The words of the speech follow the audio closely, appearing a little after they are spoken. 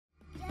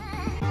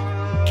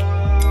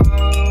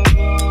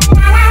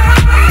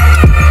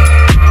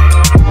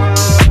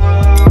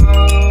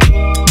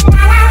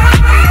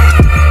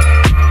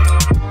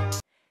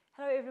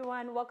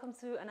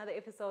welcome to another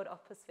episode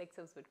of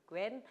Perspectives with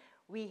Gwen.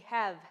 We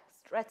have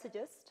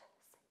strategist,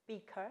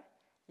 speaker,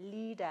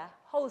 leader,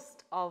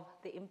 host of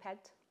the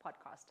Impact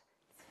podcast,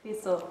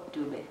 Sifiso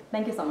Dube.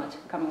 Thank you so much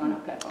for coming on our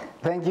platform.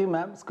 Thank you,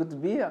 ma'am. It's good to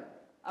be here.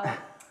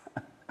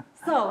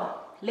 So,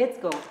 let's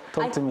go.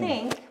 Talk to me. I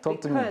think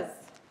because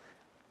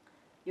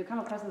you come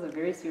across as a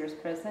very serious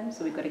person,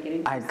 so we've got to get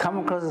into I come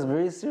across as a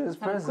very serious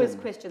person. quiz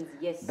questions,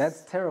 yes.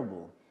 That's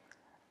terrible.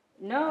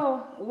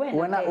 No,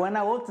 when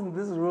I walked in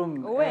this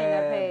room,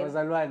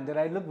 Bazalwan, did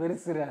I look very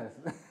serious?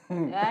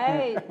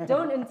 Hey,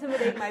 don't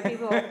intimidate my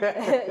people.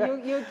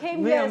 you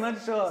came Me, here I'm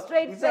not sure.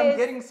 straight face, I'm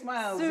getting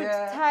smiles. suit,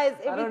 yeah. ties,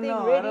 everything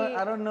ready.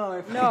 I don't know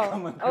if I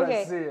come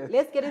across serious.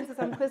 Let's get into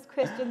some quiz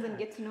questions and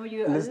get to know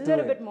you Let's a do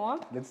little it. bit more.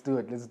 Let's do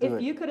it.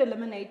 If you could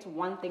eliminate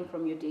one thing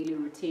from your daily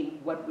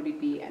routine, what would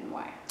it be and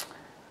why?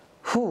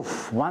 Whew,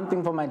 one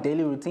thing for my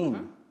daily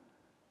routine.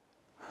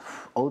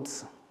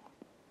 Oats.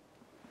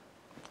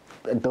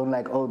 I don't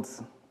like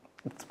oats.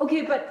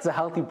 Okay, but It's a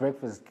healthy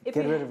breakfast. Get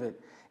rid of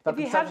it. If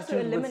you I could have to substitute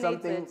with eliminate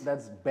something it.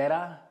 that's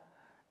better,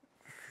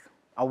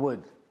 I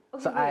would.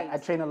 Okay, So I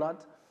great. train a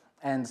lot,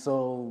 and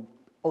so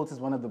oats is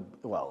one of the,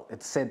 well,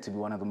 it's said to be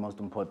one of the most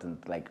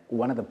important, like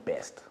one of the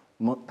best,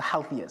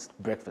 healthiest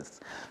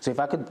breakfasts. So if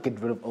I could get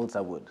rid of oats,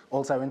 I would.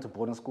 Also, I went to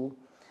boarding school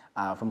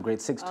from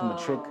grade 6 to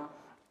matric,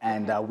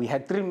 and we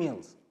had 3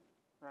 meals.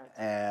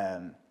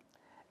 Right.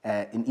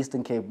 In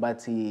Eastern Cape,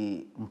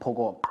 Bati,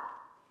 Mpogo,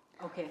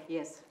 Okay,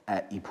 yes.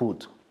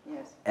 Iput.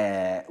 Yes.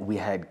 We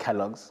had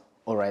Kellogg's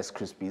or Rice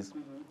Krispies,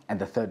 and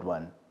the third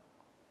one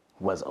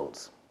was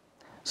oats.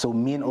 So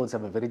me and oats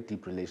have a very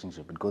deep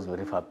relationship. It goes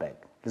very far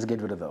back. Let's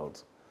get rid of the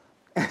oats.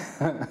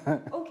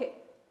 Okay.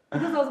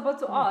 Because I was about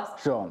to ask.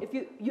 Sure. If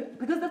you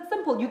because that's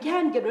simple. You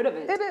can get rid of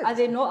it. It is. Are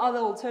there no other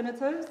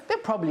alternatives? There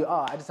probably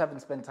are. I just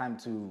haven't spent time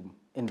to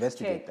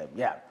investigate them.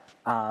 Yeah.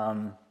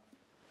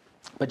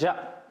 But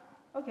yeah.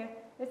 Okay.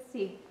 Let's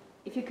see.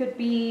 If you could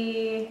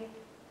be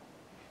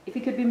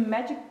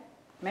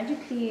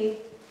magically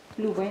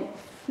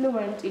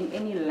fluent in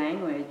any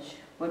language,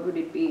 what would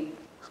it be?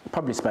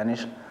 Probably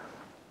Spanish,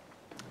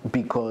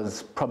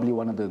 because probably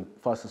one of the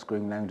fastest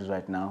growing languages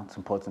right now. It's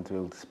important to be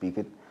able to speak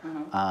it.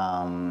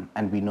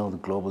 And we know the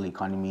global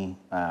economy,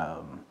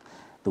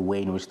 the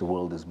way in which the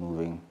world is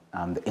moving,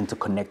 the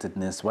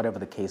interconnectedness, whatever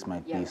the case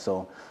might be.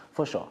 So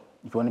for sure,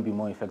 if you want to be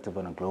more effective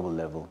on a global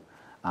level,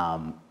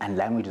 and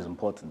language is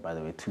important, by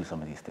the way, to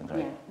some of these things, right?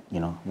 Yeah. You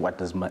know, what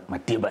does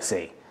Madiba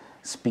say?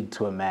 Speak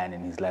to a man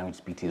in his language,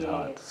 speak to his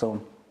heart.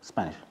 So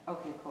Spanish.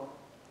 Okay, cool.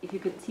 If you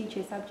could teach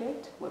a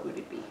subject, what would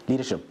it be?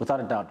 Leadership, without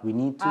a doubt. We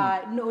need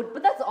to. No,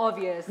 but that's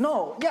obvious.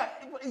 No, yeah,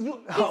 you.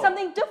 Pick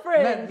something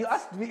different. Man, you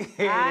asked me,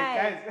 Aye.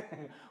 guys.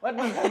 What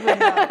was happening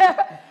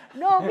now?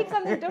 No, pick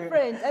something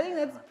different. I think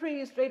that's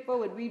pretty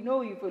straightforward. We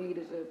know you for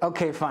leadership.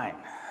 Okay, fine.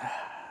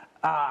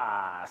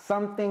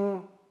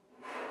 Something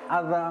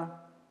other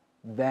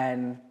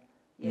than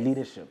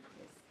leadership. Yes.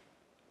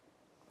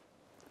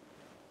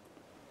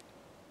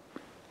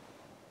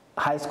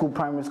 High school,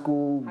 primary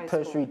school,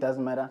 tertiary,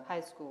 doesn't matter. High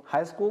school.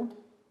 High school?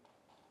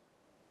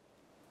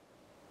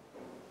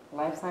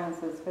 Life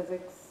sciences,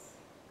 physics,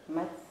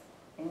 maths,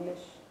 English,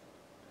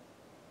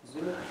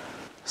 Zulu.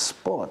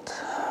 Sport.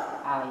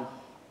 Aye.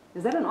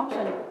 Is that an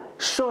option?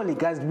 Surely,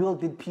 guys, we all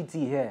did PT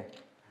here.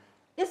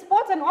 Is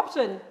sports an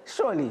option?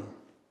 Surely.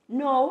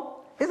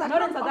 No. Is that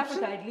not not in an South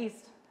option? Africa, at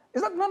least.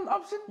 Is that not an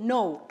option?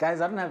 No.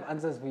 Guys, I don't have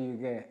answers for you,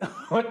 guys.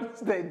 What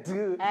must they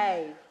do?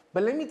 Hey.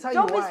 But let me tell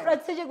Don't you why. be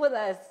strategic with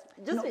us.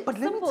 Just No, be but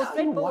let me simple, tell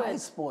you why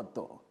straightforward. sport,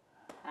 though.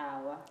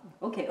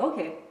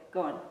 Okay,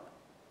 go on.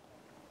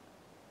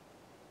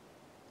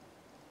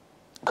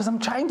 Because I'm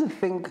trying to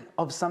think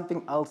of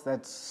something else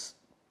that's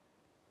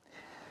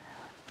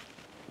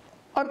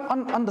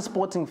on the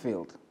sporting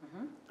field,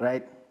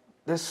 right?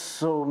 There's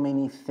so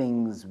many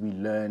things we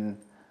learn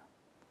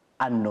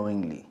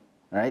unknowingly,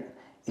 right?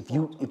 If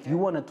you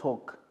want to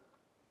talk,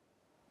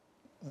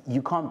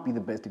 you can't be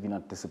the best if you're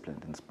not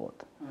disciplined in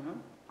sport.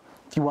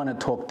 If you want to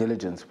talk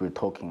diligence, we're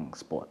talking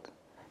sport.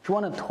 If you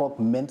want to talk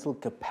mental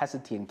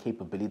capacity and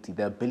capability,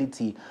 the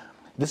ability,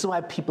 this is why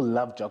people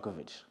love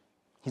Djokovic.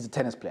 He's a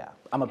tennis player.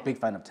 I'm a big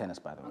fan of tennis,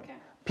 by the way. Okay.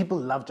 People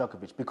love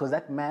Djokovic because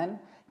that man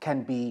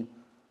can be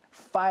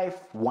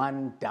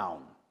 5-1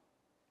 down.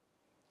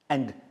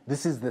 And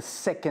this is the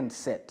second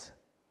set.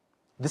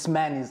 This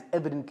man is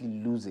evidently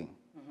losing.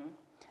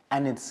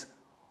 And it's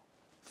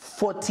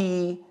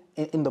 40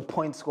 in the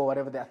point score,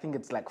 whatever. I think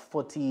it's like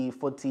 40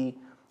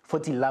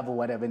 love or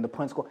whatever in the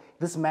point score.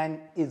 This man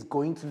is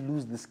going to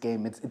lose this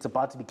game. It's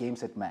about to be game,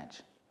 set,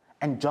 match.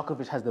 And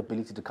Djokovic has the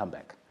ability to come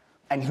back.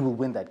 And he will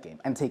win that game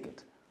and take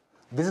it.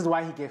 This is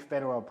why he gave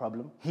Federer a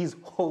problem. His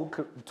whole,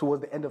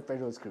 towards the end of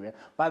Federer's career.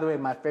 By the way,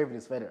 my favorite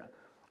is Federer.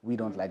 We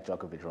don't like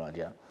Djokovic around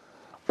here.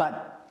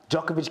 But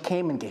Djokovic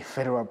came and gave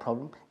Federer a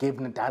problem, gave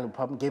Nadal a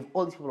problem, gave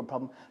all these people a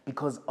problem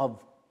because of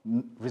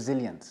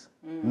resilience,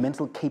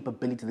 mental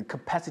capability, the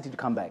capacity to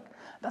come back.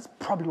 That's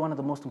probably one of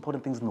the most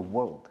important things in the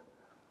world.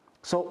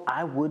 So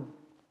I would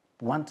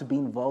want to be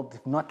involved,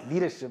 if not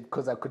leadership,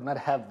 because I could not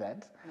have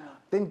that,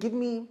 then give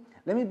me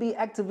Let me be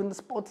active in the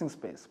sporting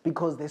space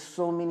because there's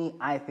so many,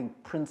 I think,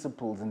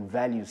 principles and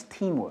values,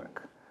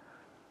 teamwork.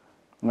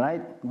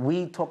 Right?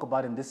 We talk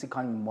about in this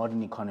economy,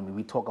 modern economy,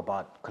 we talk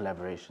about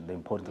collaboration, the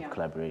importance of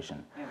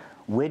collaboration. Yeah.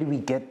 Where do we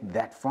get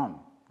that from?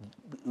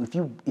 If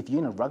you're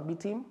in a rugby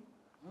team,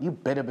 you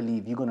better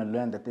believe you're going to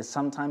learn that there's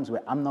some times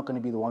where I'm not going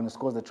to be the one who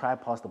scores the try,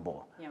 pass the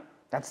ball. Yeah.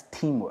 That's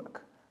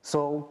teamwork.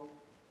 So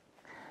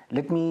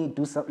let me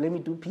do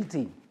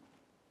PT.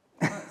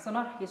 So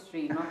not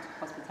history, not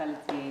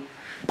hospitality.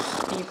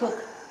 Can you cook?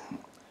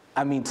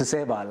 I mean, to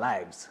save our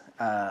lives.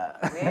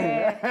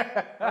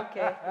 Yeah.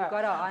 Okay, we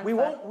got our answer.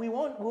 We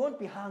won't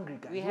be hungry,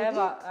 guys. We have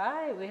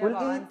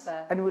our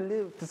answer. And we'll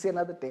live to see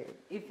another day.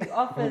 If he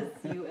offers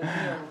you a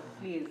meal,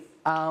 please.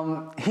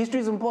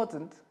 History is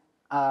important.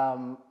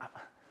 The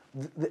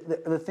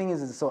thing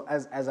is, so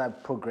as I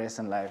progress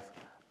in life,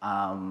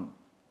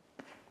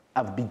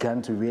 I've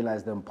begun to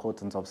realize the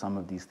importance of some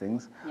of these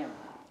things. Yeah.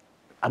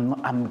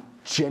 I'm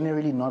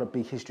generally not a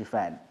big history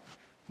fan,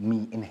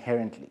 me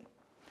inherently.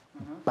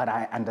 But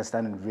I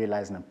understand and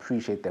realize and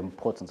appreciate the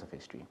importance of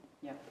history.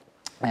 Yeah.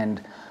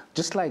 And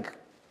just like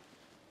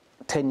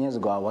 10 years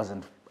ago, I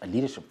wasn't a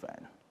leadership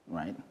fan,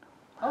 right?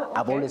 Oh, okay.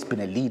 I've always been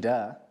a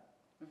leader,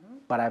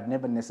 but I've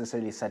never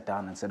necessarily sat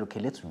down and said, okay,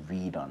 let's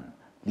read on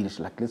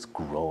leadership, like let's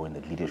grow in the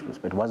leadership.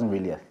 But it wasn't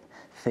really a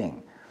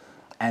thing.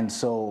 And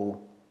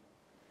so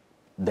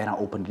then I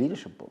opened a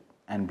leadership book.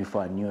 And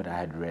before I knew it, I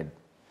had read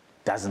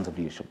dozens of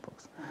leadership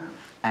books.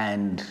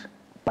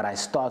 But I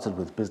started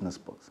with business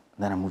books.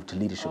 Then I moved to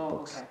leadership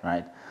books,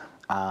 right?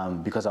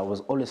 Because I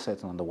was always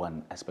certain on the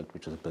one aspect,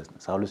 which was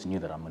business. I always knew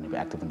that I'm going to be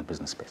active in the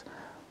business space.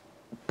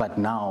 But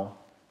now,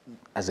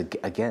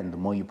 again, the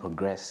more you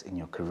progress in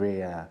your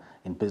career,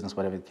 in business,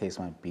 whatever the case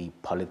might be,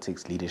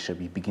 politics,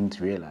 leadership, you begin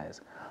to realize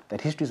that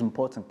history is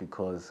important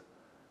because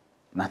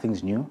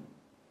nothing's new.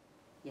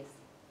 Yes.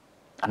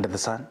 Under the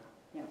sun.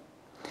 Yeah.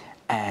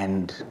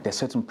 And there's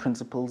certain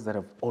principles that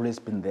have always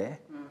been there.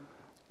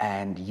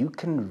 And you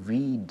can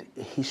read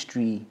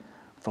history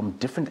from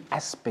different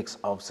aspects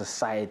of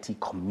society,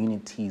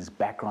 communities,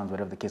 backgrounds,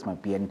 whatever the case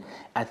might be. And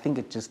I think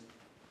it just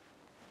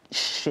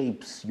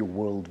shapes your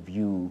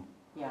worldview.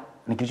 Yeah.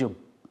 And it gives you,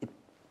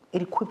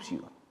 it equips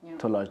you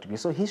to a large degree.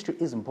 So history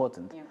is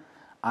important. Yeah.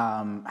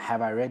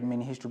 Have I read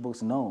many history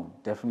books? No.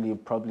 Definitely,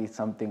 probably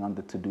something on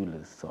the to-do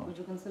list. So. Would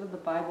you consider the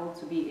Bible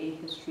to be a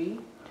history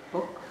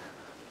book?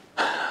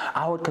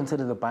 I would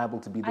consider the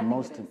Bible to be the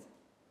most.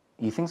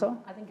 You think so?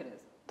 I think it is.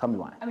 Tell me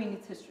why. I mean,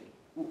 it's history.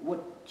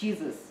 What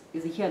Jesus,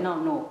 is he here now?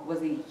 No. Was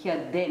he here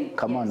then?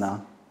 Come on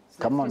now.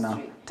 So come on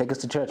history. Now. Take us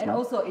to church, and man.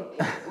 And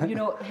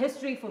also,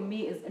 history for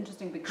me is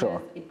interesting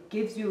because it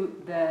gives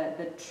you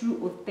the true,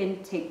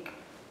 authentic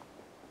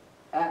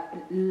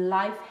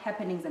life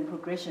happenings and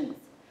progressions.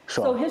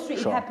 So history,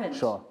 it happened.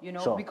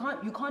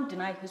 You can't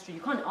deny history.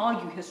 You can't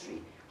argue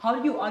history. How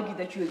do you argue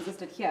that you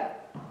existed here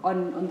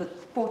on the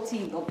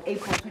 14th of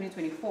April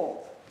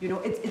 2024?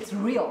 It's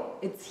real.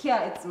 It's here.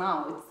 It's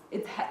now.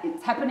 It's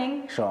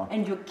happening.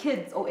 And your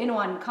kids or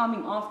anyone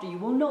coming after you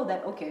will know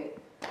that, okay,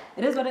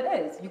 it is what it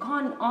is. You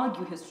can't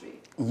argue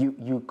history.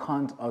 You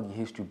can't argue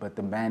history, but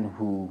the man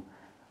who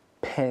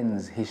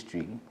pens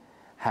history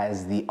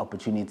has the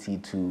opportunity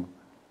to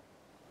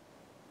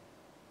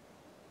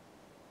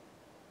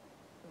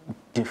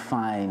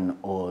define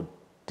or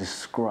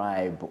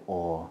describe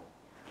or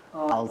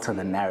alter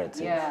the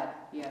narrative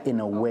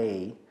in a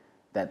way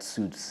that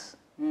suits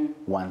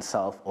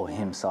oneself or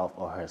himself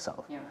or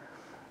herself. Yeah.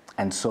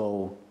 And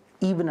so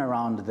even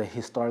around the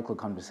historical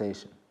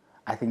conversation,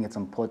 I think it's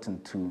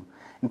important to,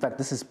 in fact,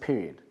 this is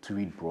period, to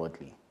read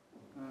broadly.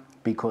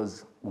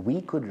 Because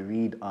we could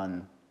read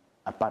on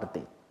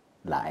apartheid,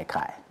 la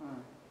ekai.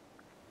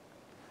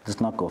 Let's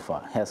not go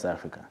far, here's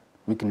Africa.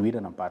 We can read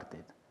on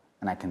apartheid,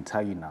 and I can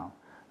tell you now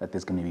that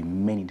there's going to be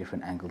many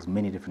different angles,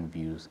 many different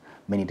views,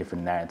 many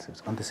different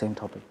narratives on the same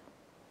topic.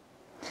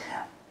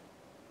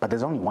 But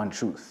there's only one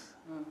truth.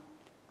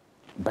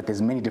 But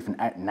there's many different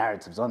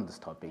narratives on this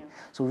topic. Yeah.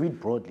 So read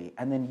broadly,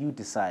 and then you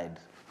decide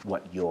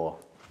what your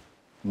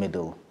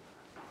middle,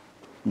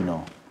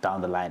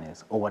 down the line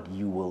is, or what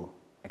you will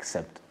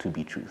accept to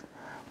be truth.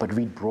 But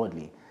read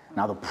broadly.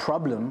 Now, the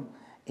problem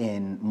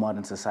in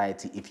modern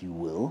society, if you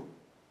will,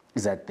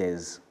 is that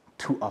there's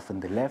too often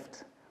the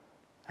left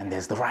and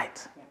there's the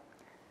right. Yeah.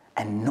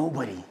 And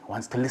nobody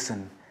wants to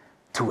listen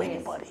to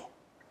anybody.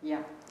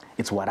 Yeah.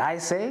 It's what I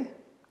say,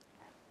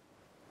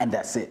 and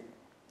that's it.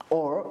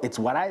 Or it's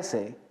what I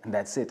say, and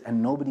that's it,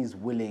 and nobody's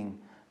willing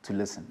to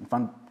listen.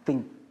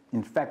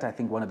 In fact, I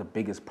think one of the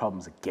biggest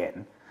problems,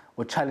 again,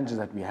 or challenges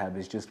that we have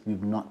is just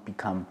we've not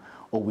become,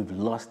 or we've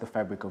lost the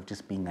fabric of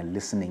just being a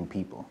listening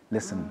people.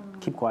 Listen,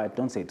 keep quiet,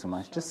 don't say too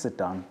much, just sit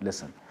down,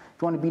 listen.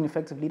 If you want to be an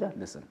effective leader,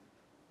 listen.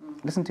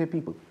 Listen to your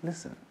people,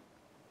 listen.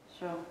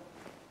 Sure.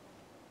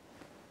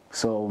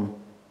 So,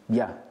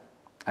 yeah,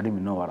 I didn't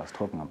even know what I was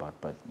talking about,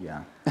 but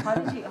yeah. How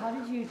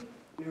did you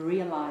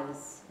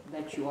realize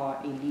that you are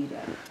a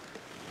leader?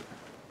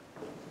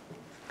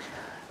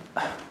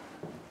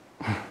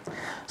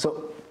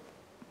 So,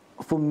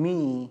 for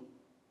me,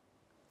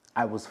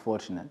 I was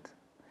fortunate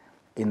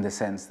in the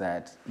sense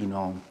that,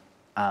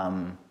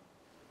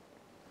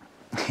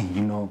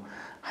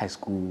 high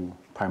school,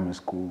 primary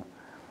school,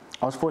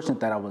 I was fortunate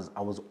that I was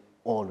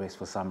always,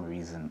 for some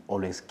reason,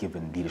 always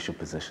given leadership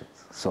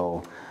positions.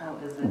 So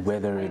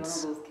whether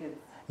it's... one of those kids?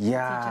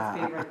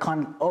 Yeah, I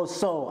can't... Oh,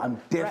 so I'm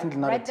definitely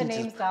not a teacher. Write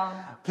the names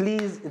down.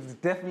 Please, it's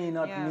definitely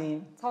not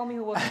me. Tell me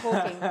who was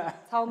talking.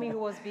 Tell me who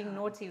was being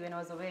naughty when I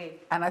was away.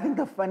 And I think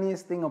the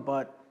funniest thing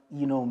about,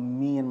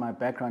 me and my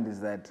background is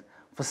that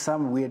for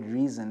some weird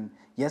reason,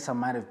 yes, I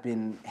might have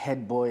been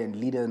head boy and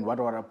leader and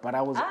whatever, but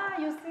I was...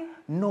 you see?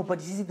 No, but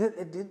you see,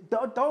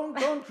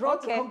 don't draw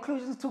to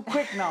conclusions too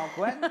quick now,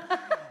 Gwen.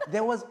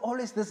 There was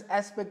always this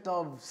aspect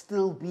of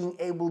still being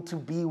able to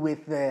be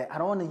with the, I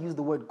don't want to use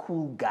the word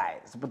cool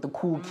guys, but the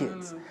cool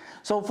kids.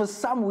 So for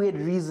some weird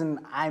reason,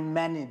 I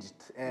managed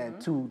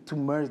to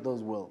merge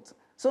those worlds.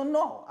 So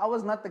no, I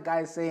was not the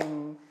guy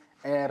saying,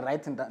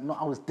 writing that. No,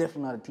 I was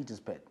definitely not a teacher's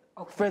pet.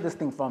 Okay. Furthest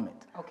thing from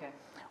it. Okay.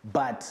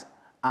 But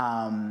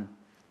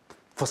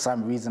for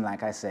some reason,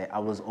 like I said, I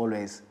was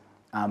always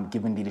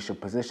given leadership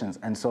positions.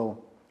 And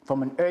so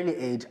from an early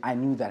age, I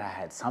knew that I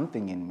had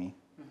something in me.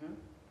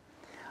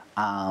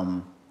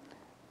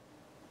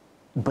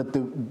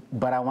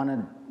 But I want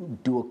to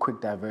do a quick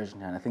diversion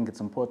here, and I think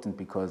it's important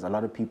because a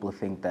lot of people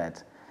think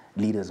that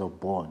leaders are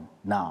born.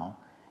 Now,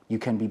 you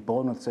can be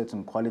born with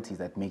certain qualities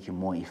that make you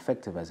more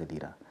effective as a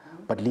leader,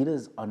 but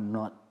leaders are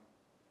not,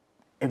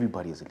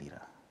 everybody is a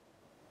leader.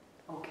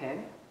 Okay.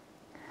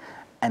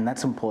 And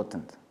that's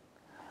important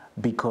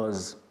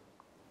because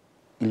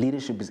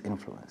leadership is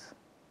influence.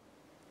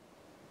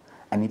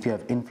 And if you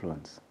have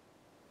influence,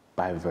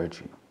 by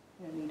virtue,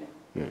 you're a leader.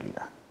 You're a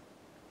leader.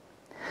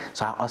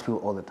 So I ask people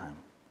all the time,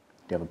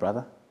 do you have a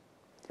brother? Do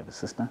you have a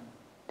sister?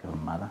 Do you have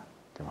a mother?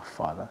 Do you have a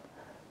father? Do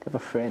you have a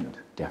friend?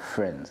 Do you have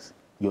friends?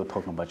 You're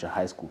talking about your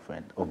high school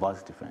friend or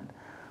varsity friend.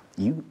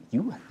 You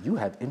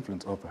have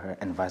influence over her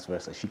and vice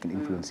versa. She can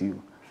influence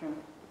you. Sure.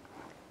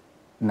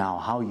 Now,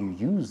 how you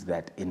use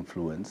that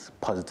influence,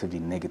 positively,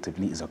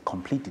 negatively, is a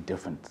completely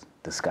different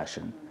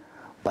discussion.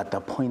 But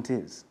the point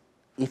is,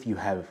 if you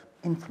have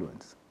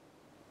influence,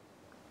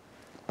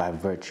 by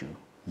virtue,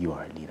 you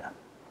are a leader.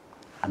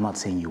 I'm not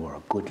saying you are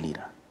a good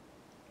leader,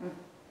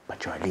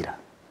 but you're a leader.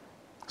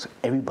 So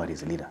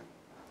everybody's a leader.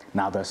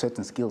 Now, there are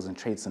certain skills and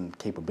traits and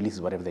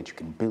capabilities, whatever, that you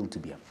can build to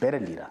be a better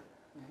leader,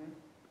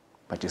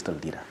 but you're still a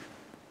leader.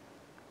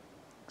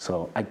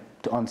 So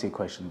to answer your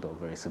question, though,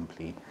 very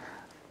simply,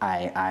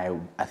 I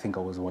think I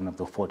was one of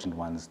the fortunate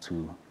ones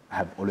to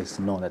have always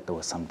known that there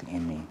was something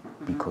in me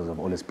because of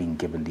always being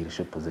given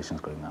leadership positions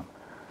growing up.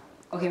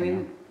 Okay,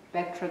 maybe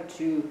backtrack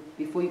to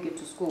before you get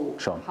to school.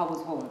 Sure. How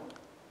was home?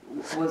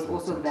 Was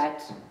also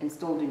that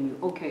instilled in you?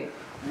 Okay,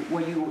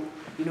 were you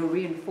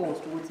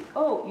reinforced towards it?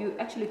 Oh, you're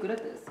actually good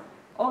at this.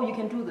 Oh, you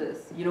can do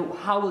this.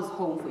 How was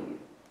home for you?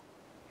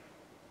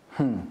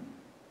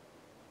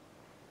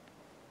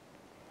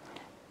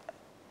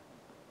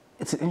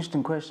 It's an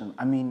interesting question.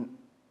 I mean,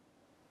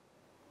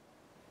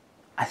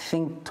 I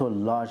think to a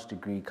large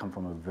degree come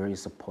from a very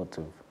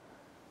supportive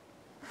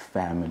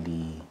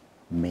family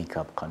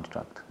makeup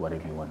construct,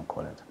 whatever you want to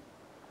call it.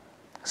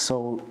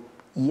 So,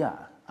 yeah,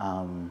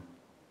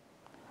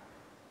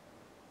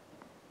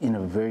 in a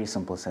very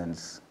simple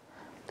sense,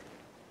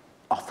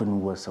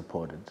 often were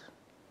supported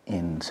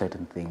in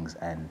certain things,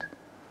 and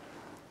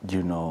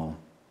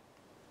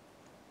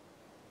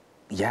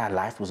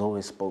life was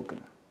always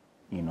spoken,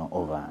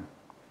 over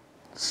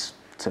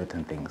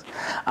certain things.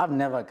 I've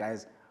never,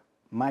 guys,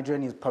 my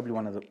journey is probably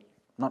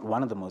not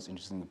one of the most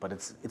interesting, but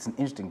it's an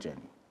interesting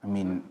journey. I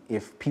mean,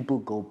 if people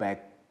go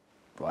back,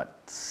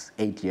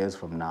 8 years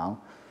from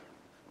now,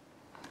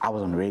 I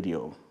was on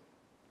radio.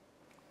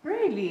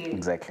 Really?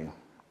 Exactly.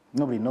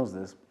 Nobody knows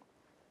this.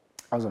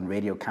 I was on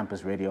radio,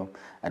 campus radio,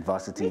 at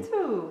varsity. Me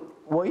too.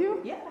 Were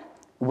you? Yeah.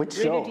 Which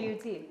show? Radio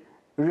DUT.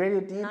 Radio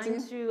DUT?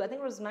 I think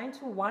it was 9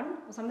 to 1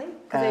 or something.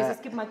 Because I used to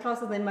skip my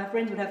classes, then my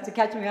friends would have to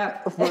catch me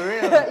up. For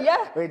real?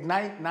 Yeah. Wait,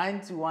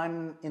 9 to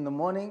 1 in the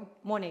morning?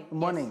 Morning.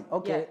 Morning. Yes.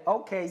 Okay. Yeah.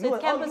 Okay. So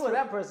you were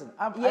that person.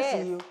 I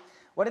see you.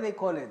 What do they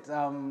call it?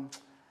 So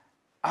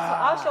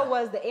our show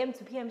was the AM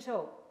to PM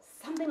show.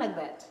 Something like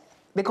that.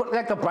 They call it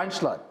like the brunch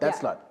slot. That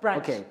slot. Brunch.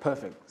 Okay,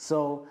 perfect.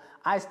 So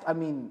I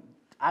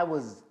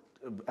was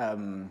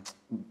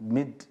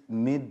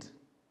mid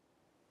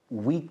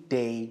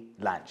weekday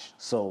lunch,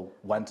 so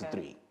 1 to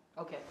 3.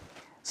 Okay.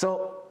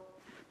 So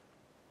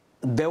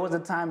there was a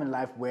time in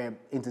life where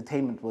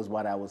entertainment was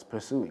what I was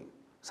pursuing.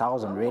 So I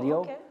was on radio.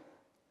 Okay.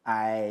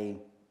 I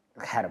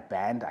had a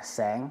band. I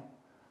sang.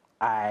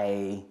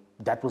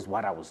 That was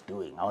what I was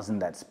doing. I was in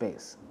that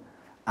space.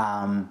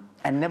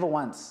 And never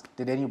once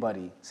did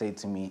anybody say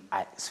to me,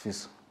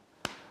 Sifiso,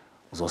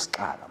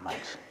 uzosiqala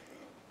manje.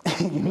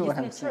 You know what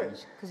I'm saying?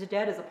 Because your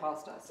dad is a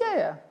pastor. So.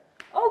 Yeah.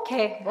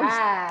 Okay.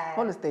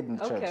 Holy stayed in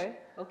the church.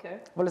 Okay.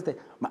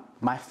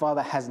 My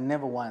father has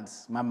never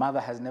once, my mother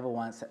has never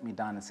once sat me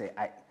down and say,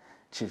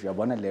 Chief, you're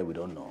born we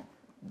don't know.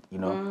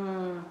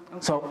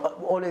 Okay. So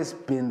always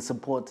been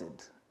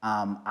supported.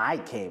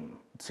 I came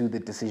to the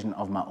decision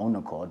of my own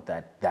accord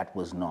that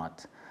was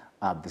not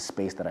the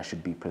space that I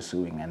should be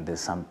pursuing, and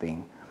there's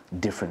something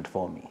different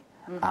for me,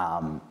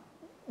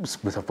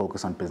 with a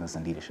focus on business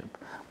and leadership.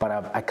 But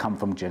I come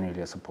from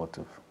generally a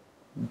supportive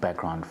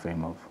background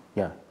frame of,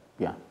 yeah,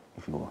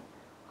 if you will.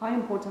 How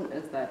important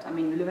is that? I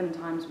mean, we live in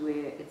times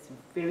where it's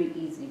very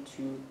easy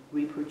to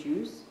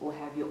reproduce or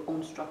have your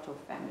own structure of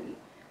family.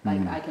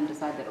 Like, I can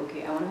decide that,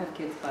 okay, I want to have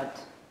kids,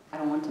 but I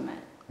don't want a man.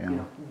 Yeah. You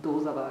know,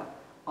 those are the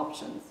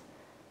options.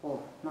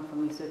 Well, not for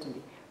me,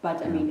 certainly.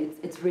 But, I mean,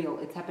 it's real.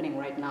 It's happening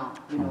right now.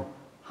 You know,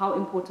 how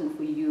important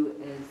for you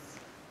is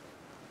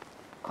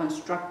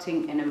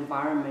constructing an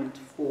environment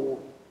for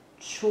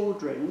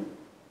children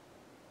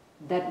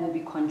that will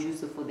be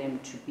conducive for them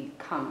to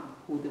become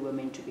who they were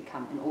meant to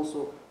become? And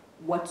also,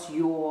 what's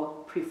your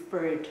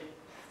preferred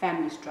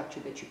family structure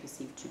that you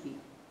perceive to be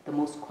the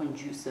most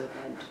conducive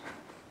and,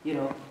 you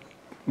know,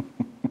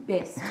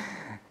 best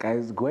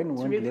Guys, Gwen to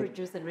won't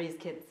reproduce and raise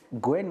kids?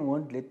 Gwen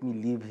won't let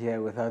me leave here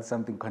without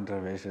something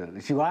controversial.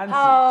 She wants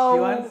Oh, it.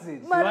 She wants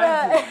it. She mother.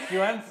 wants it. She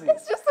wants it.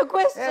 It's just a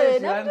question. Yeah,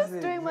 she I'm wants just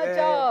it. doing my Yeah.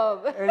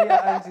 job.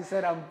 Earlier on, she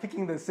said, I'm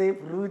picking the safe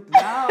route.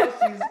 Now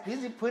she's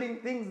busy putting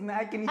things and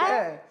I can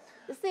hear.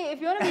 See,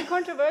 if you want to be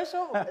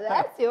controversial,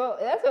 that's your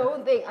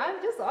own thing.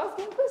 I'm just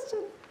asking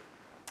questions.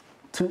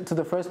 To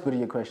the first bit of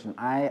your question,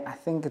 I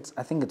think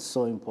it's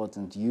so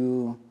important.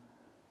 You,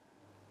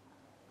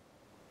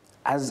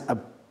 as a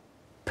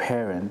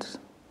parent,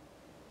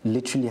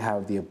 literally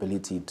have the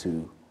ability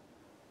to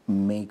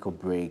make or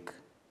break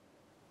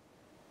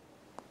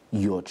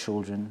your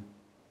children.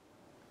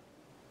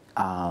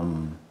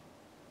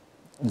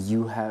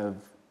 You have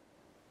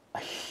a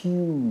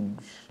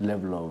huge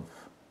level of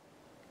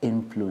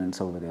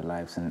influence over their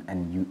lives,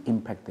 and you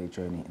impact their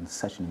journey in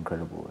such an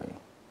incredible way.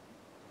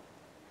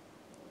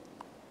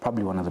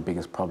 Probably one of the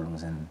biggest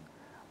problems in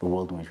the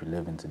world in which we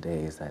live in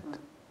today is that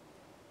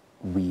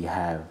we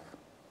have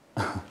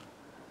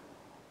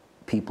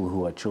people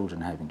who are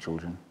children having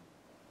children.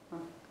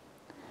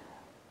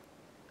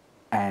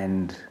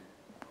 And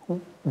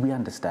we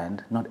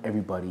understand not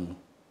everybody,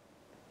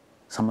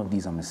 some of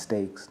these are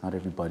mistakes, not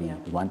everybody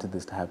wanted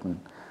this to happen,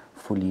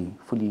 fully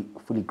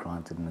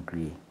granted and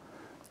agree.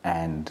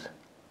 And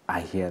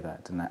I hear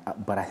that,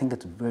 but I think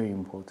it's very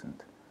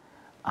important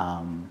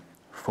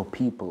for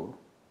people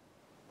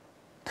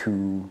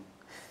to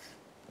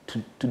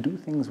do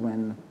things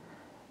when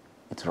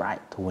it's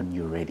right, or when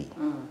you're ready,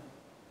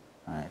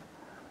 right?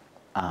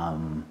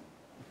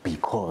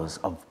 Because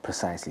of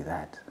precisely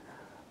that,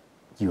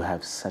 you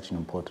have such an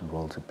important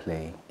role to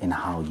play in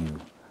how you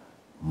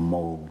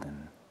mold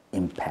and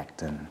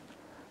impact and,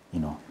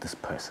 this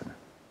person.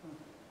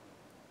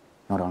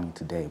 Not only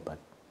today, but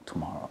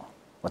tomorrow.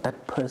 What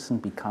that person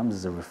becomes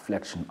is a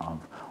reflection of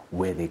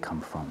where they come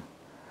from.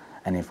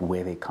 And if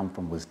where they come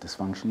from was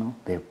dysfunctional,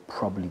 they're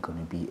probably going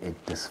to be a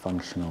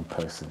dysfunctional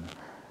person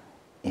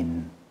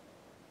in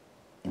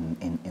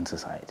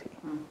society.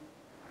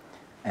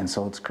 And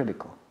so it's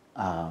critical.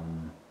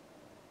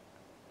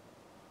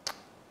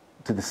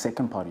 To the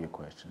second part of your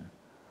question,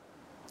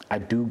 I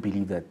do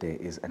believe that there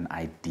is an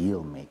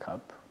ideal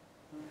makeup.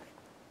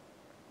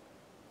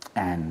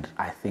 And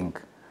I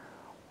think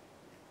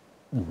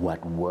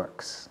what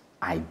works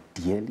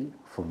ideally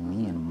for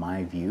me, in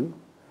my view,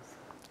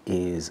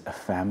 is a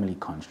family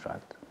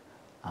construct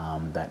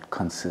that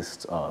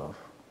consists of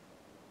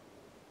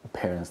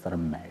parents that are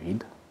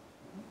married,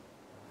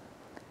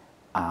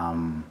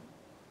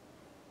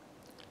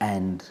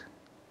 and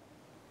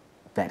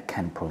that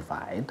can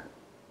provide.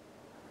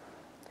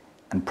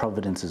 And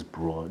providence is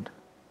broad.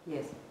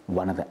 Yes.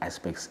 One of the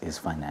aspects is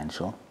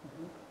financial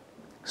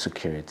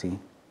security,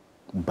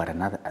 but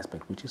another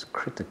aspect which is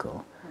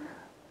critical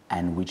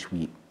and which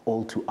we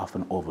all too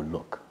often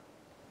overlook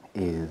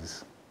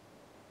is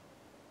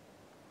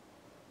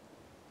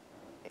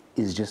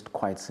just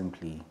quite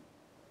simply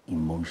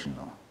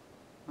emotional.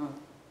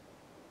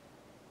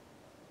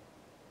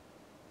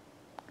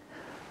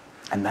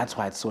 And that's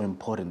why it's so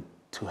important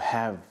to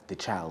have the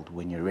child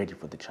when you're ready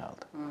for the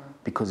child.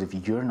 Because if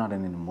you're not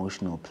in an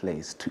emotional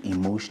place to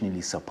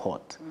emotionally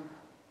support,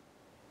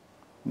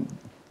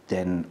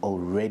 then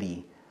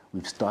already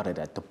we've started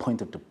at the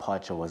point of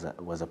departure was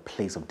a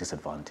place of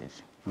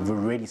disadvantage. We've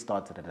already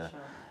started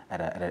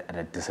at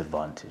a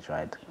disadvantage,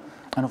 right?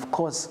 And of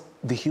course,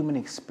 the human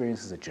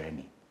experience is a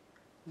journey.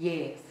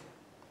 Yes.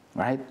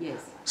 Right?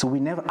 Yes. So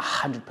we're never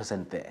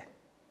 100% there.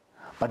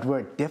 But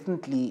we're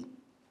definitely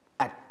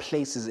at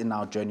places in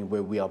our journey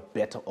where we are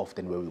better off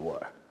than where we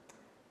were.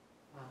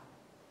 Wow.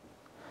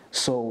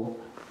 So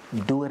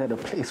do it at a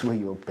place where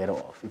you're better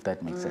off, if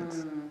that makes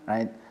sense,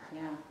 right?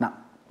 Yeah. Now,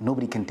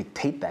 nobody can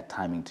dictate that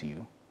timing to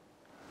you,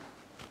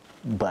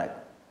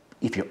 but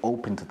if you're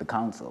open to the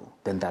counsel,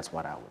 then that's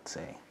what I would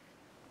say.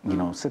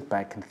 Sit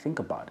back and think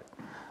about it,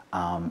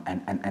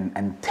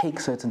 and take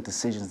certain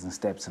decisions and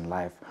steps in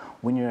life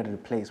when you're at a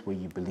place where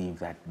you believe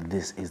that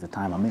this is the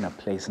time. I'm in a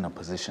place, in a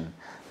position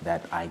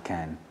that I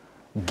can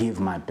give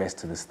my best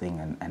to this thing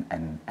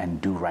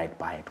and do right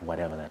by it,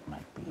 whatever that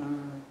might be.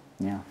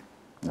 Yeah,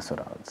 that's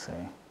what I would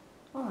say.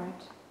 All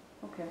right.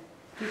 Okay.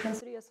 Do you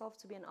consider yourself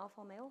to be an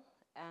alpha male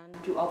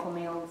And do alpha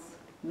males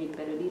make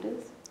better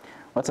leaders?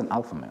 What's an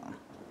alpha male?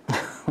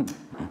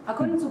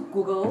 According to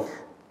Google,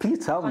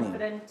 Please tell me.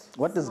 confident,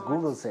 What does smart,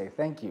 Google say?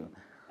 Thank you.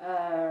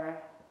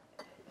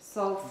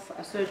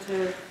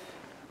 Self-assertive,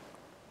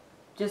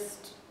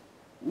 just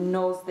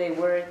knows their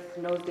worth,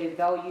 knows their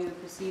value,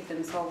 perceive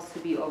themselves to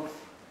be of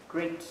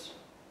great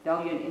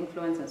value and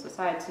influence in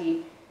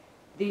society.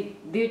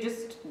 They're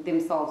just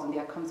themselves and they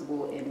are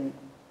comfortable in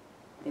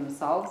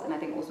themselves, and I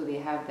think also they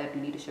have that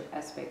leadership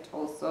aspect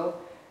also.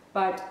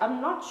 But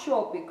I'm not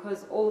sure,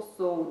 because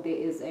also there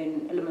is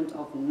an element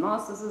of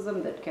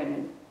narcissism that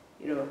can,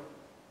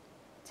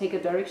 take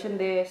a direction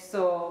there.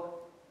 So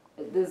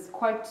there's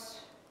quite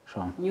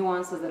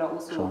nuances that are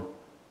also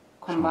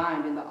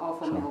combined in the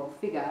alpha male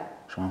figure.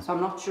 So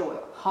I'm not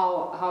sure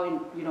how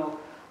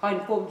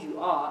informed you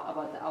are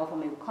about the alpha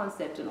male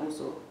concept, and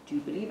also, do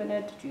you believe in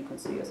it? Do you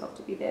consider yourself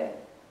to be there?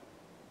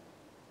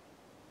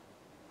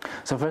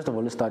 So first of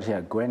all, let's start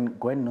here.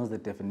 Gwen knows the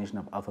definition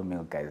of alpha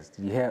male, guys.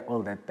 Did you hear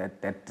all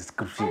that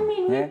description? I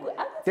mean, yeah?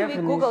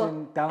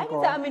 Google.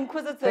 I'm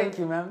inquisitive. Thank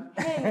you, ma'am.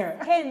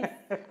 Hence,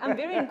 I'm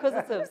very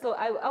inquisitive, so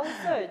I will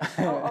search.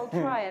 I'll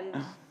try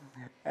and.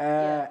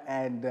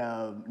 And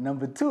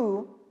number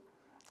two,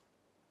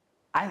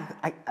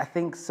 I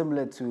think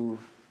similar to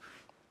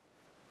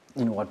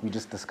what we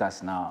just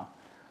discussed now.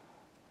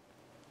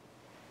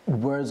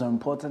 Words are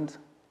important.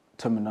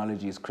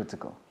 Terminology is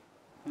critical,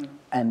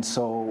 and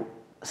so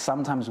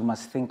sometimes we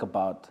must think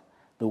about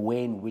the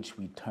way in which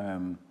we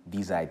term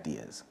these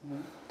ideas.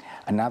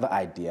 Another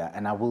idea,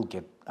 and I will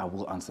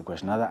answer the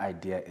question. Another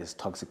idea is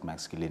toxic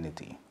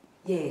masculinity.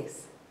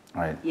 Yes.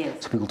 Right.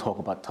 Yes. So people talk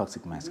about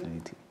toxic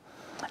masculinity.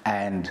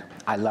 And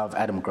I love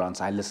Adam Grant.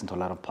 So I listen to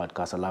a lot of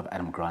podcasts. I love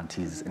Adam Grant.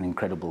 He's an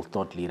incredible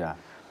thought leader.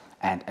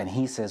 And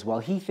he says, well,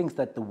 he thinks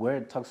that the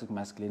word toxic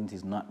masculinity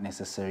is not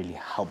necessarily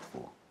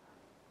helpful.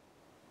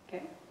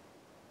 Okay.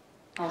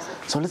 Awesome.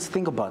 So let's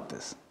think about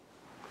this.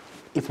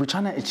 If we're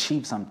trying to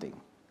achieve something,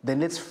 then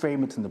let's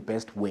frame it in the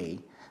best way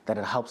that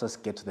it helps us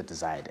get to the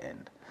desired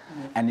end.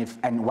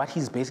 And what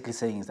he's basically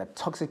saying is that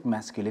toxic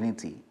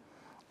masculinity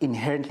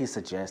inherently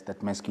suggests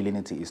that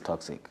masculinity is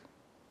toxic.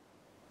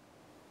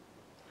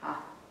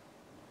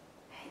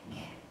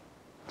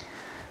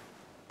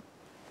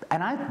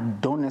 And I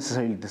don't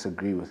necessarily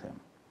disagree with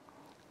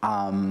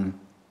him.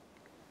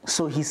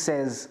 So he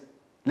says,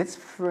 let's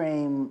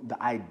frame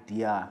the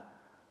idea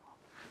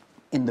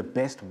in the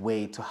best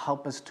way to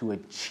help us to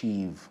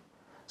achieve.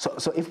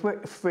 So if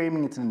we're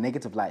framing it in a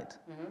negative light,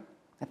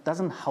 that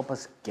doesn't help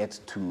us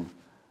get to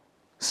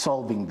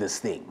solving this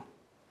thing.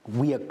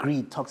 We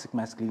agree toxic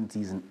masculinity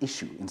is an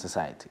issue in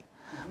society.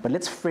 But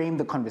let's frame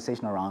the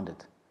conversation around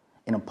it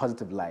in a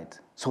positive light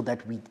so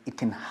that it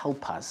can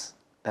help us.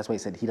 That's why he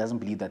said he doesn't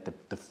believe that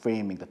the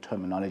framing, the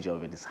terminology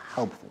of it is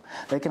helpful.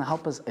 That it can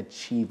help us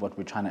achieve what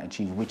we're trying to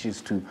achieve, which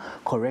is to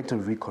correct or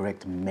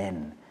recorrect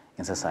men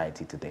in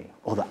society today,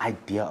 or the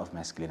idea of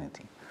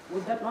masculinity.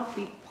 Would that not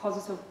be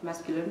positive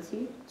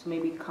masculinity to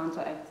maybe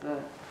counteract the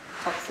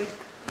toxic?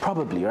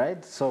 Probably,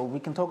 right? So we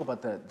can talk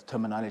about the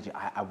terminology.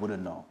 I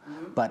wouldn't know.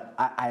 But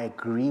I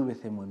agree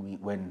with him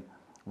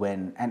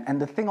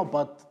and the thing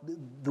about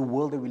the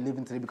world that we live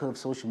in today because of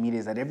social media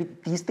is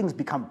that these things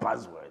become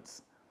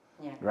buzzwords.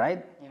 Yeah.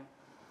 Right?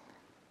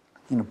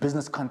 Yeah.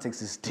 Business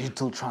context is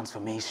digital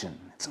transformation.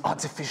 It's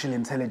artificial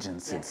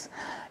intelligence.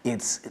 Yeah.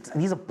 It's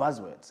these are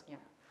buzzwords. Yeah.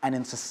 And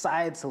in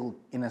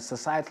a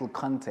societal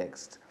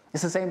context,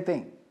 it's the same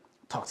thing.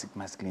 Toxic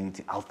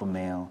masculinity, alpha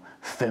male,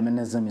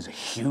 feminism is a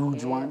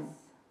huge one.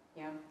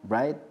 Yeah.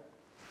 Right?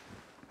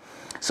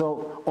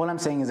 So all I'm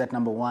saying is that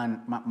number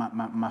one,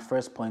 my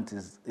first point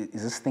is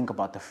just think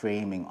about the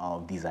framing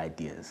of these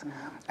ideas,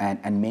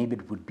 and maybe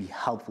it would be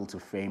helpful to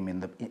frame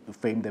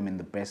them in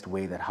the best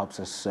way that helps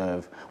us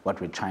serve what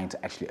we're trying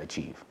to actually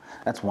achieve.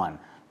 That's one.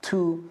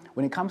 Two,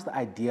 when it comes to the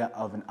idea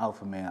of an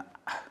alpha male,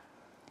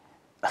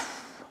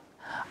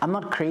 I'm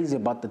not crazy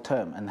about the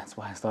term, and that's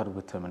why I started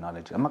with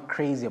terminology. I'm not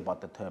crazy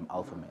about the term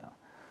alpha male.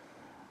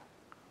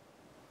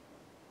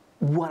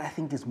 What I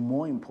think is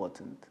more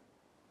important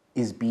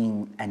is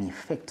being an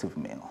effective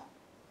male.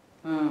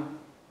 And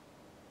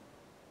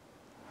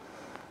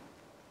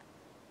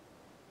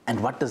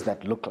what does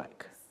that look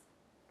like?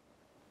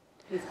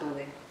 Please go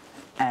there.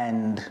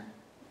 And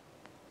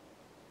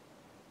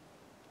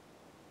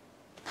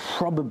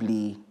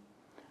probably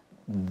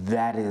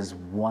that is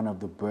one of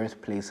the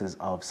birthplaces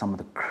of some of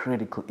the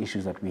critical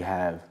issues that we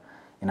have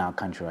in our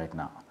country right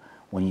now.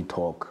 When you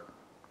talk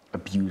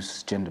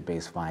abuse,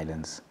 gender-based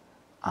violence,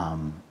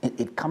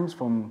 it comes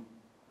from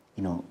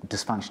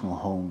dysfunctional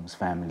homes,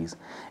 families.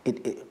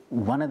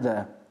 One of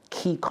the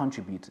key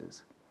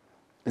contributors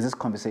is this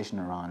conversation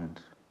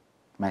around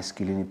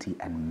masculinity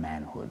and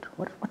manhood.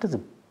 What does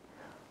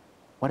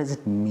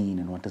it mean,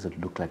 and what does it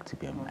look like to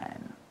be a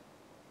man?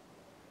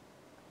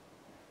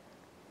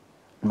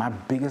 My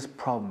biggest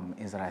problem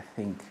is that I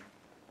think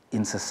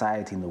in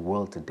society, in the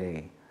world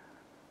today,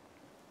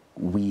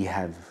 we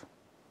have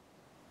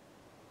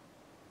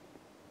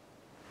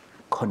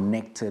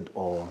connected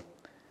or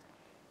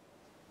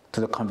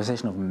to the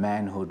conversation of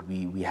manhood,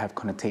 we have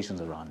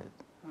connotations around it.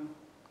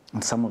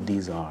 And some of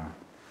these are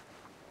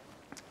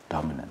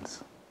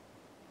dominance,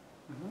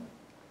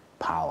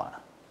 power.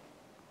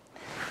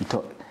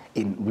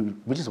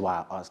 Which is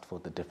why I asked for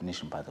the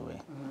definition, by the way.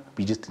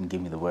 You just didn't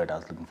give me the word I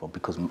was looking for,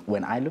 because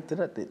when I looked at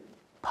it,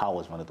 power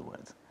was one of the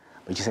words.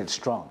 But you said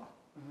strong.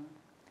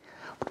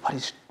 But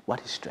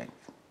what is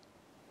strength?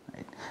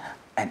 Right?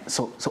 And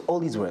so all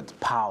these words,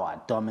 power,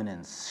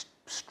 dominance,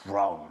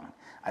 strong,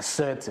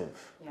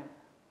 assertive,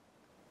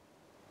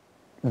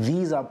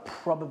 these are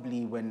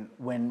probably when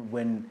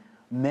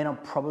men are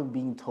probably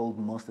being told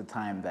most of the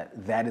time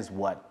that is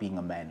what being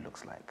a man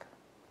looks like.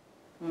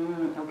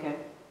 Okay.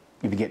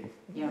 If you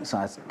get, so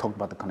I talked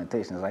about the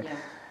connotations, right? Yeah.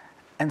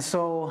 And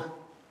so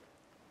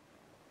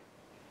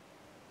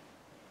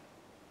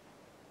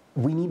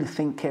we need to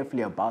think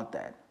carefully about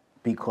that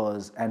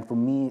because, and for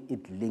me,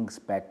 it links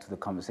back to the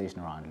conversation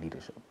around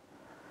leadership.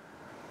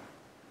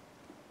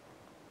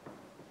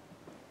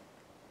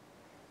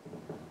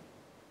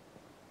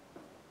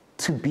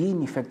 To be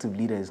an effective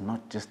leader is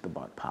not just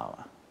about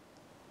power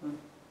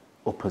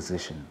or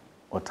position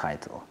or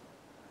title.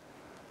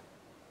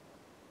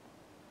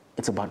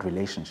 It's about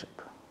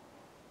relationship.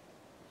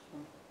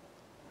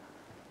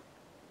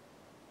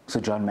 So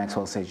John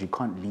Maxwell says you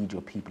can't lead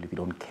your people if you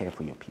don't care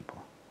for your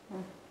people.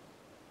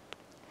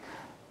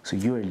 So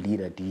you're a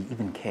leader, do you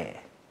even care?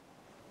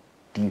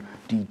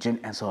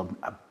 And so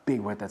a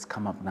big word that's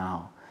come up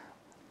now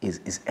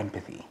is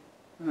empathy,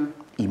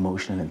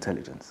 emotional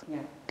intelligence. Yeah.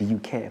 Do you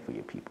care for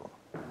your people?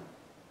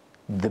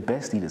 The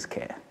best leaders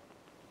care.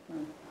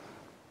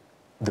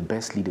 The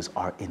best leaders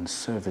are in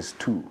service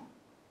to.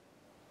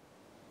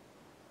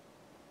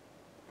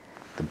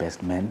 The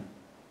best men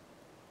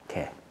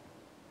care.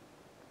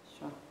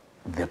 Sure.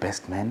 The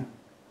best men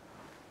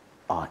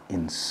are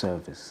in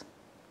service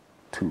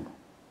to.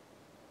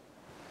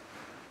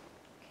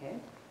 Okay.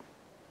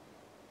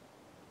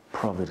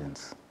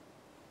 Providence,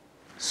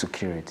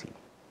 security,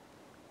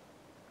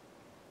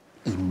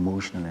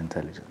 emotional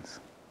intelligence.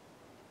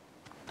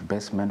 The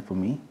best men for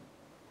me,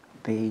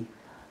 they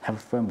have a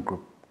firm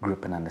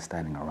grip and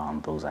understanding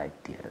around those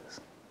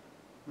ideas.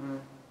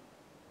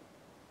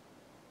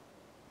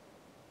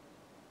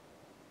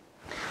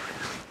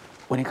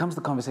 When it comes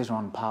to the conversation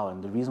around power,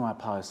 and the reason why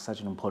power is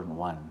such an important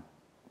one,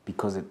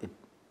 because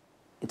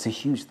it's a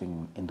huge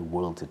thing in the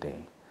world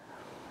today.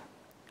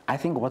 I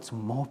think what's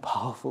more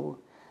powerful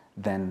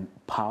than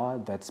power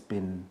that's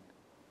been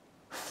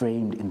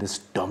framed in this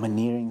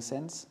domineering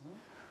sense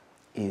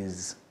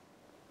is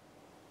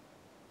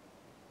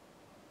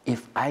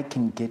if I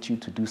can get you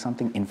to do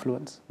something,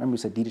 influence. Remember we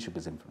said leadership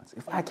is influence.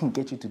 If I can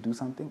get you to do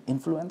something,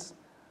 influence,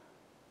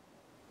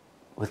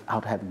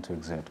 without having to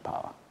exert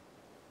power,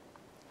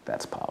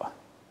 that's power.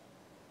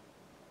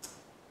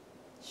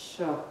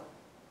 Sure.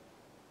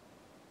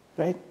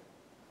 Right?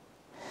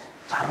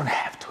 So I don't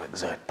have to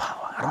exert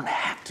power. I don't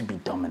have to be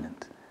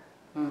dominant.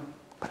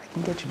 But I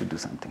can get you to do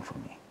something for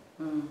me.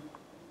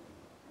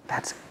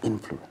 That's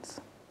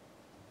influence.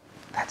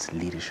 That's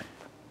leadership.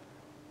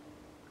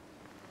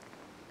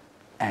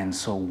 And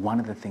so one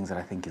of the things that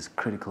I think is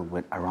critical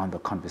around the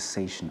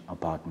conversation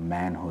about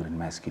manhood and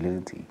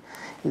masculinity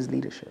is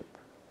leadership.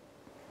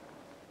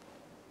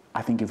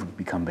 I think if we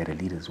become better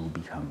leaders, we'll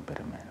become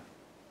better men.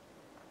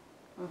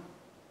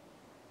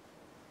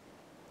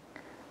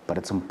 But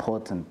it's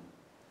important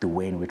the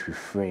way in which we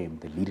frame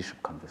the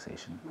leadership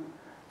conversation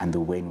and the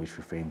way in which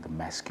we frame the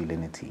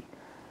masculinity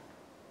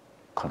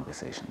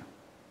conversation.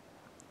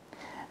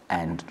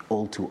 And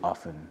all too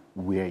often,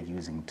 we're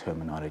using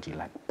terminology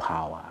like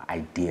power,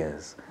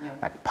 ideas,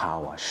 like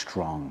power,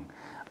 strong,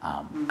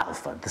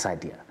 alpha, this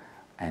idea.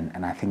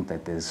 And I think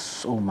that there's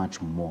so much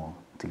more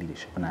to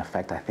leadership. And in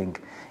fact, I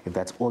think if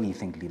that's all you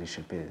think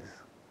leadership is,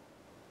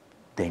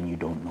 then you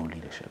don't know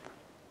leadership.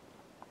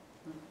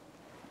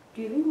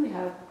 Do you think we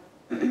have,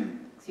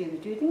 excuse me,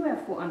 do you think we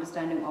have full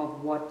understanding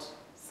of what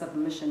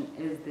submission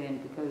is then?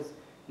 Because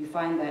you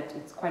find that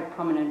it's quite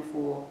prominent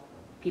for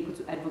people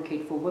to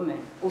advocate for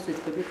women. Also, it's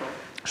biblical.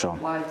 Sure.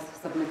 Wives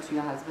submit to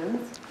your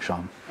husbands.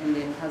 Sure. And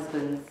then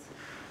husbands,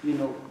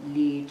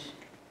 lead,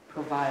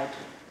 provide.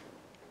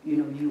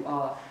 You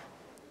are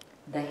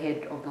the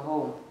head of the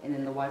home, and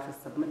then the wife is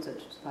submitted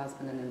to the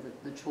husband, and then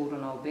the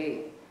children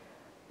obey.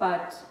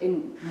 But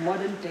in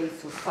modern day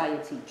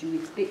society, do you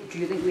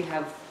think we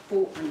have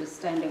full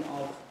understanding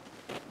of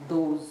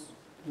those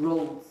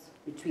roles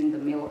between the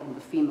male and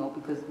the female?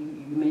 Because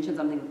you mentioned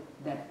something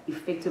that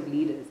effective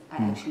leaders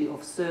are actually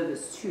of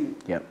service to,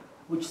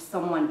 which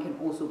someone can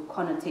also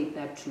connotate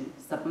that to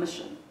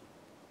submission.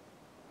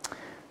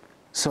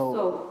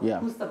 So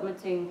who's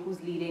submitting,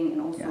 who's leading,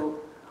 and also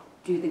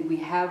do you think we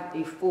have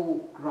a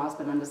full grasp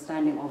and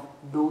understanding of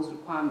those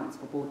requirements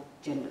for both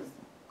genders?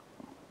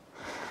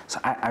 So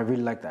I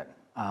really like that.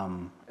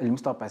 Let me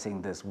start by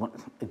saying this.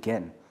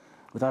 Again,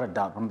 without a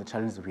doubt, one of the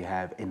challenges that we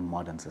have in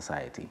modern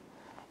society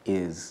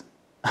is,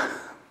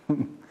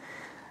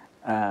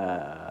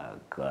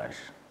 gosh,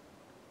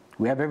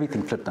 we have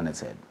everything flipped on its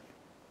head.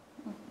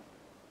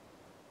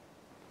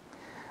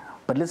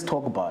 But let's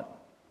talk about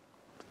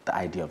the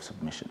idea of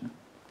submission.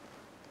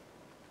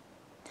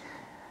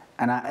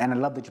 And I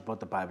love that you brought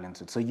the Bible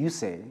into it. So you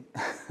say,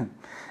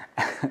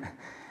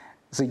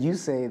 so you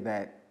say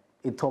that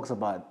it talks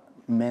about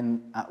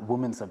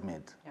women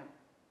submit. Yeah.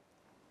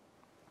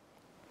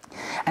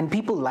 And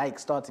people like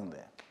starting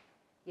there.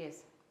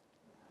 Yes.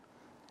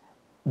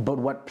 But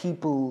what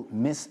people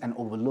miss and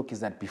overlook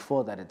is that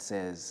before that it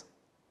says,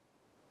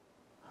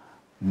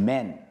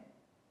 men,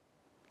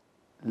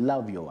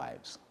 love your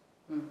wives.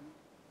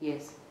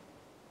 Yes.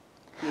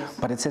 Yes.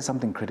 But it says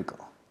something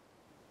critical.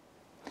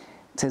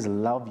 It says,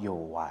 love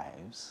your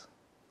wives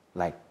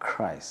like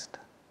Christ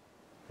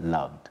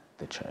loved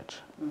the church.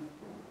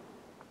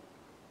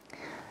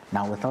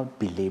 Now, without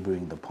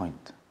belaboring the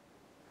point,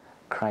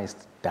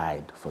 Christ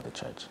died for the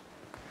church.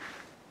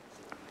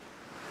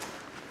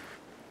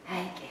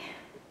 Okay.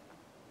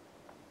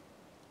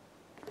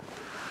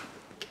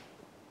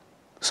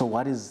 So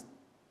what is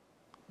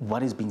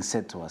being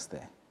said to us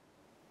there?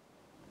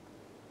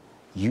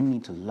 You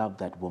need to love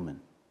that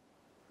woman.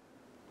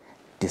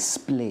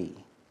 Display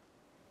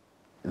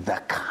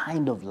the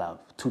kind of love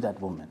to that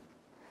woman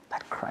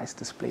that Christ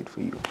displayed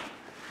for you.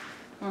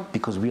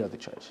 Because we are the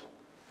church.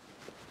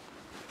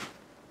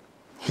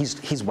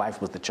 His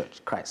wife was the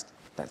church, Christ.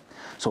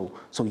 So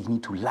you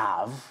need to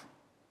love.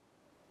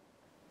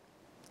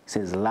 It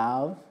says,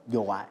 love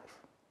your wife.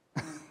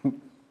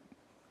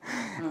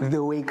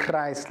 The way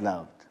Christ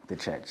loved the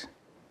church.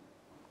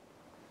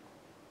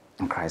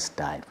 And Christ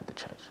died for the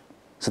church.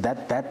 So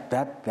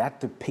that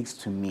depicts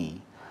to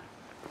me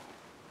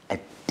a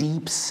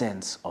deep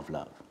sense of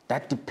love.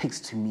 That depicts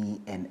to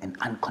me an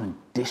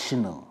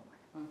unconditional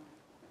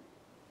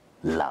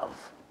love.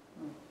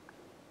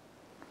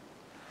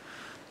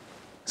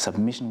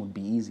 Submission would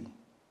be easy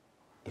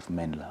if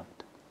men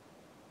loved.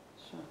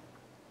 Sure.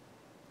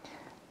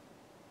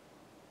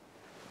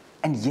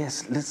 And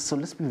yes,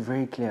 let's be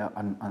very clear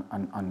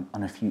on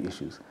a few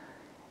issues.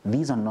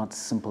 These are not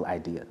simple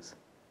ideas.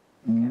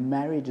 Okay.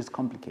 Marriage is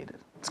complicated.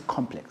 It's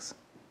complex,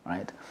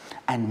 right?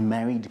 And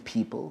married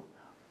people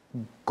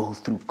go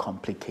through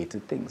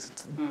complicated things.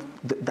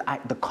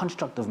 The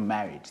construct of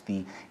marriage,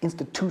 the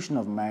institution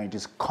of marriage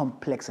is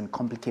complex and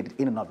complicated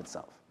in and of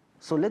itself.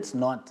 So let's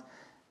not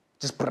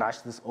just brush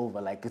this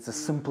over like it's a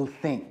simple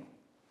thing.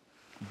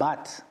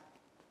 But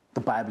the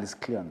Bible is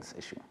clear on this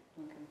issue.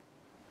 Okay.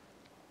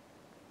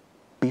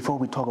 Before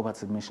we talk about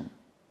submission,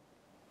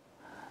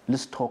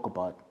 let's talk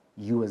about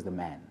you as the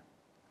man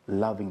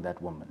loving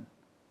that woman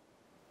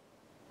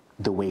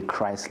the way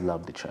Christ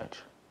loved the church.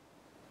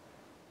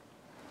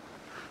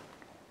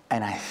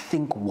 And I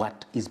think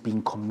what is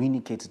being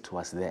communicated to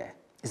us there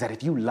is that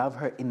if you love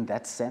her in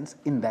that sense,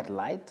 in that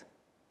light,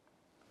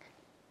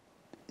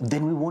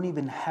 then we won't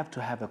even have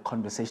to have a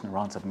conversation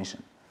around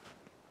submission.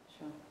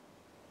 Sure.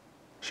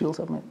 She'll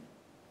submit.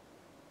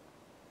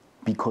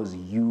 Because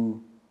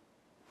you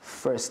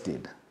first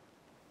did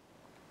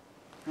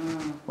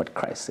what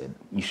Christ said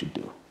you should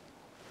do.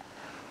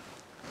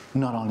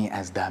 Not only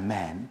as the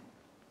man,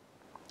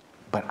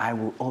 but I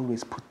will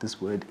always put this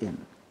word in,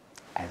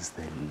 as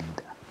the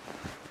leader.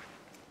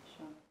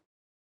 Sure.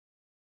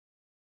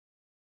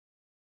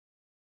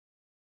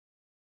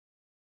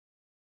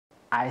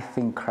 I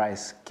think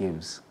Christ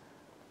gives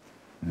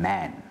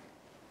man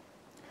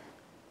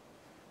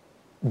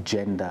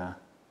gender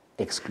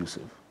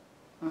exclusive,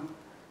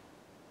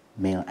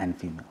 male and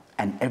female,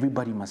 and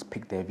everybody must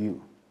pick their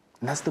view.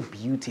 And that's the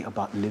beauty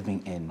about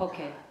living in.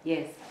 Okay,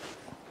 yes.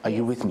 Are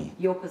you with me?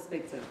 Your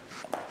perspective.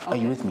 Are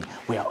you with me?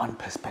 We are on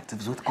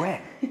Perspectives with Gwen.